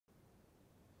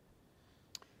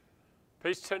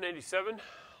Page 1087,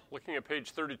 looking at page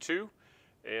 32,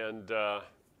 and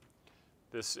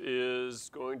this is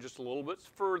going just a little bit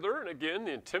further. And again,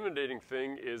 the intimidating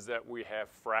thing is that we have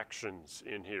fractions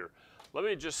in here. Let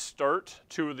me just start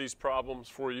two of these problems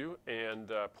for you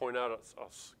and point out a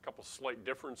couple slight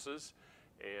differences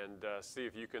and see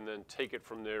if you can then take it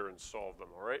from there and solve them,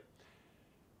 all right?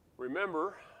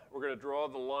 Remember, we're going to draw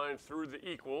the line through the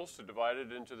equals to divide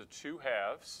it into the two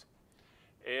halves.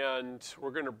 And we're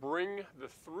going to bring the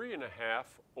 3½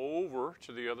 over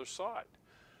to the other side.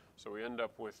 So we end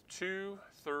up with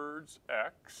 2/3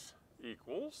 x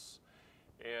equals,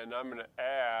 and I'm going to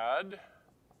add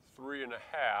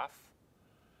 3½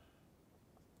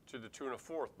 to the 2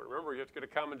 1/4. But remember, you have to get a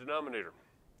common denominator.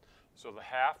 So the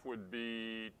half would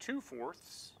be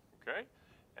 2/4, okay?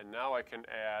 And now I can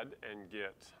add and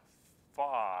get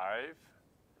 5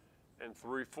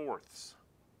 3/4.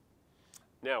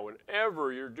 Now,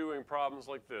 whenever you're doing problems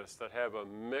like this that have a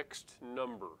mixed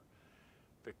number,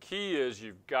 the key is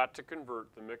you've got to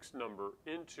convert the mixed number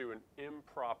into an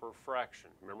improper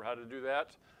fraction. Remember how to do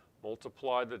that?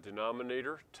 Multiply the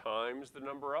denominator times the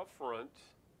number out front.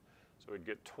 So we'd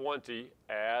get 20,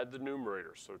 add the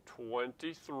numerator. So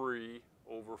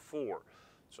 23/4.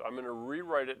 So I'm going to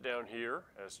rewrite it down here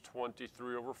as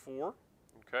 23/4,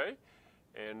 okay?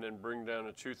 And then bring down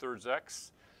a 2/3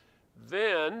 x.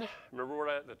 Then,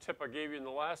 remember the tip I gave you in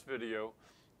the last video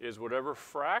is whatever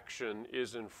fraction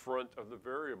is in front of the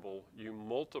variable, you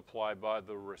multiply by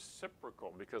the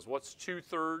reciprocal. Because what's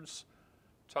 2/3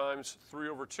 times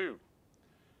 3/2?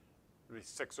 It'll be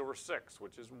 6/6,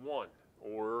 which is 1.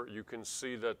 Or you can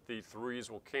see that the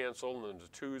 3's will cancel and then the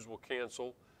 2's will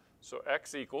cancel. So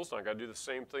x equals, now I've got to do the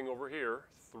same thing over here,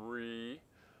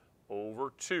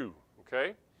 3/2,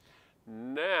 okay?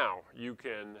 Now you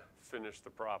can finish the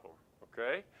problem,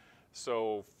 okay?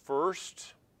 So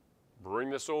first, bring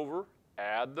this over,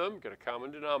 add them, get a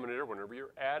common denominator. Whenever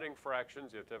you're adding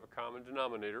fractions, you have to have a common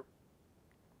denominator.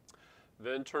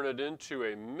 Then turn it into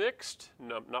a mixed,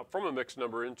 not from a mixed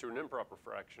number into an improper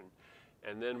fraction.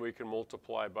 And then we can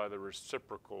multiply by the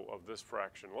reciprocal of this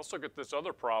fraction. Let's look at this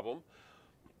other problem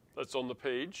that's on the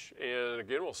page. And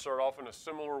again, we'll start off in a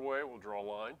similar way. We'll draw a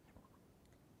line.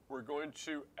 We're going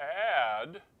to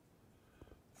add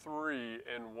 3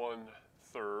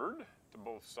 1/3 to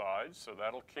both sides, so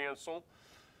that'll cancel.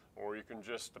 Or you can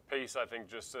just, the pace I think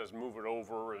just says move it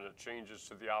over and it changes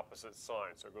to the opposite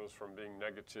sign. So it goes from being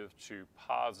negative to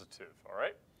positive, all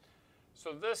right?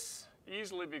 So this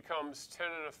easily becomes 10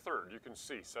 1/3. You can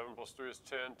see 7 + 3 is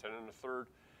 10, 10 1/3,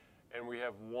 and we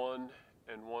have 1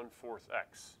 1/4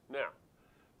 x. Now,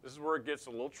 this is where it gets a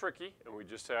little tricky, and we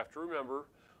just have to remember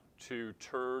to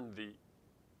turn the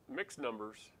mixed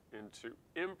numbers into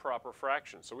improper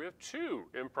fractions. So we have two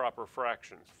improper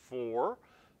fractions. 4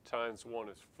 times 1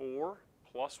 is 4,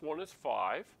 plus 1 is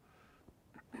 5.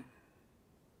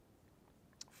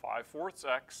 5/4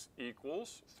 x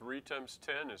equals 3 times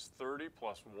 10 is 30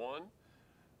 plus 1,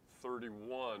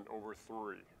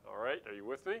 31/3. All right, are you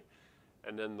with me?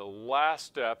 And then the last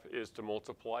step is to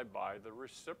multiply by the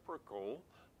reciprocal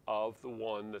of the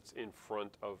one that's in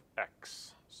front of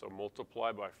x. So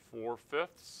multiply by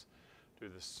 4/5. Do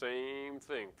the same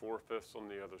thing, 4/5 on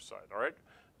the other side, all right?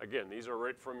 Again, these are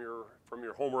right from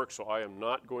your homework, so I am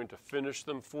not going to finish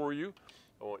them for you.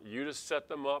 I want you to set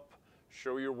them up,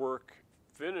 show your work,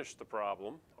 finish the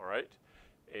problem, all right?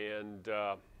 And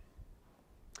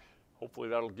hopefully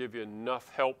that'll give you enough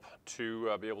help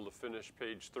to be able to finish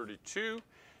page 32.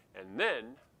 And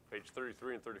then page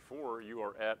 33 and 34, you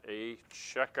are at a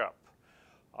checkup.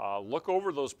 Look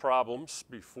over those problems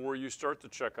before you start the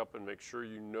checkup and make sure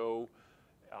you know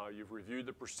you've reviewed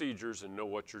the procedures and know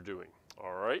what you're doing.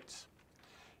 All right?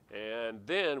 And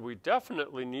then we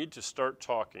definitely need to start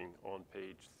talking on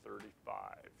page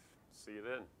 35. See you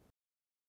then.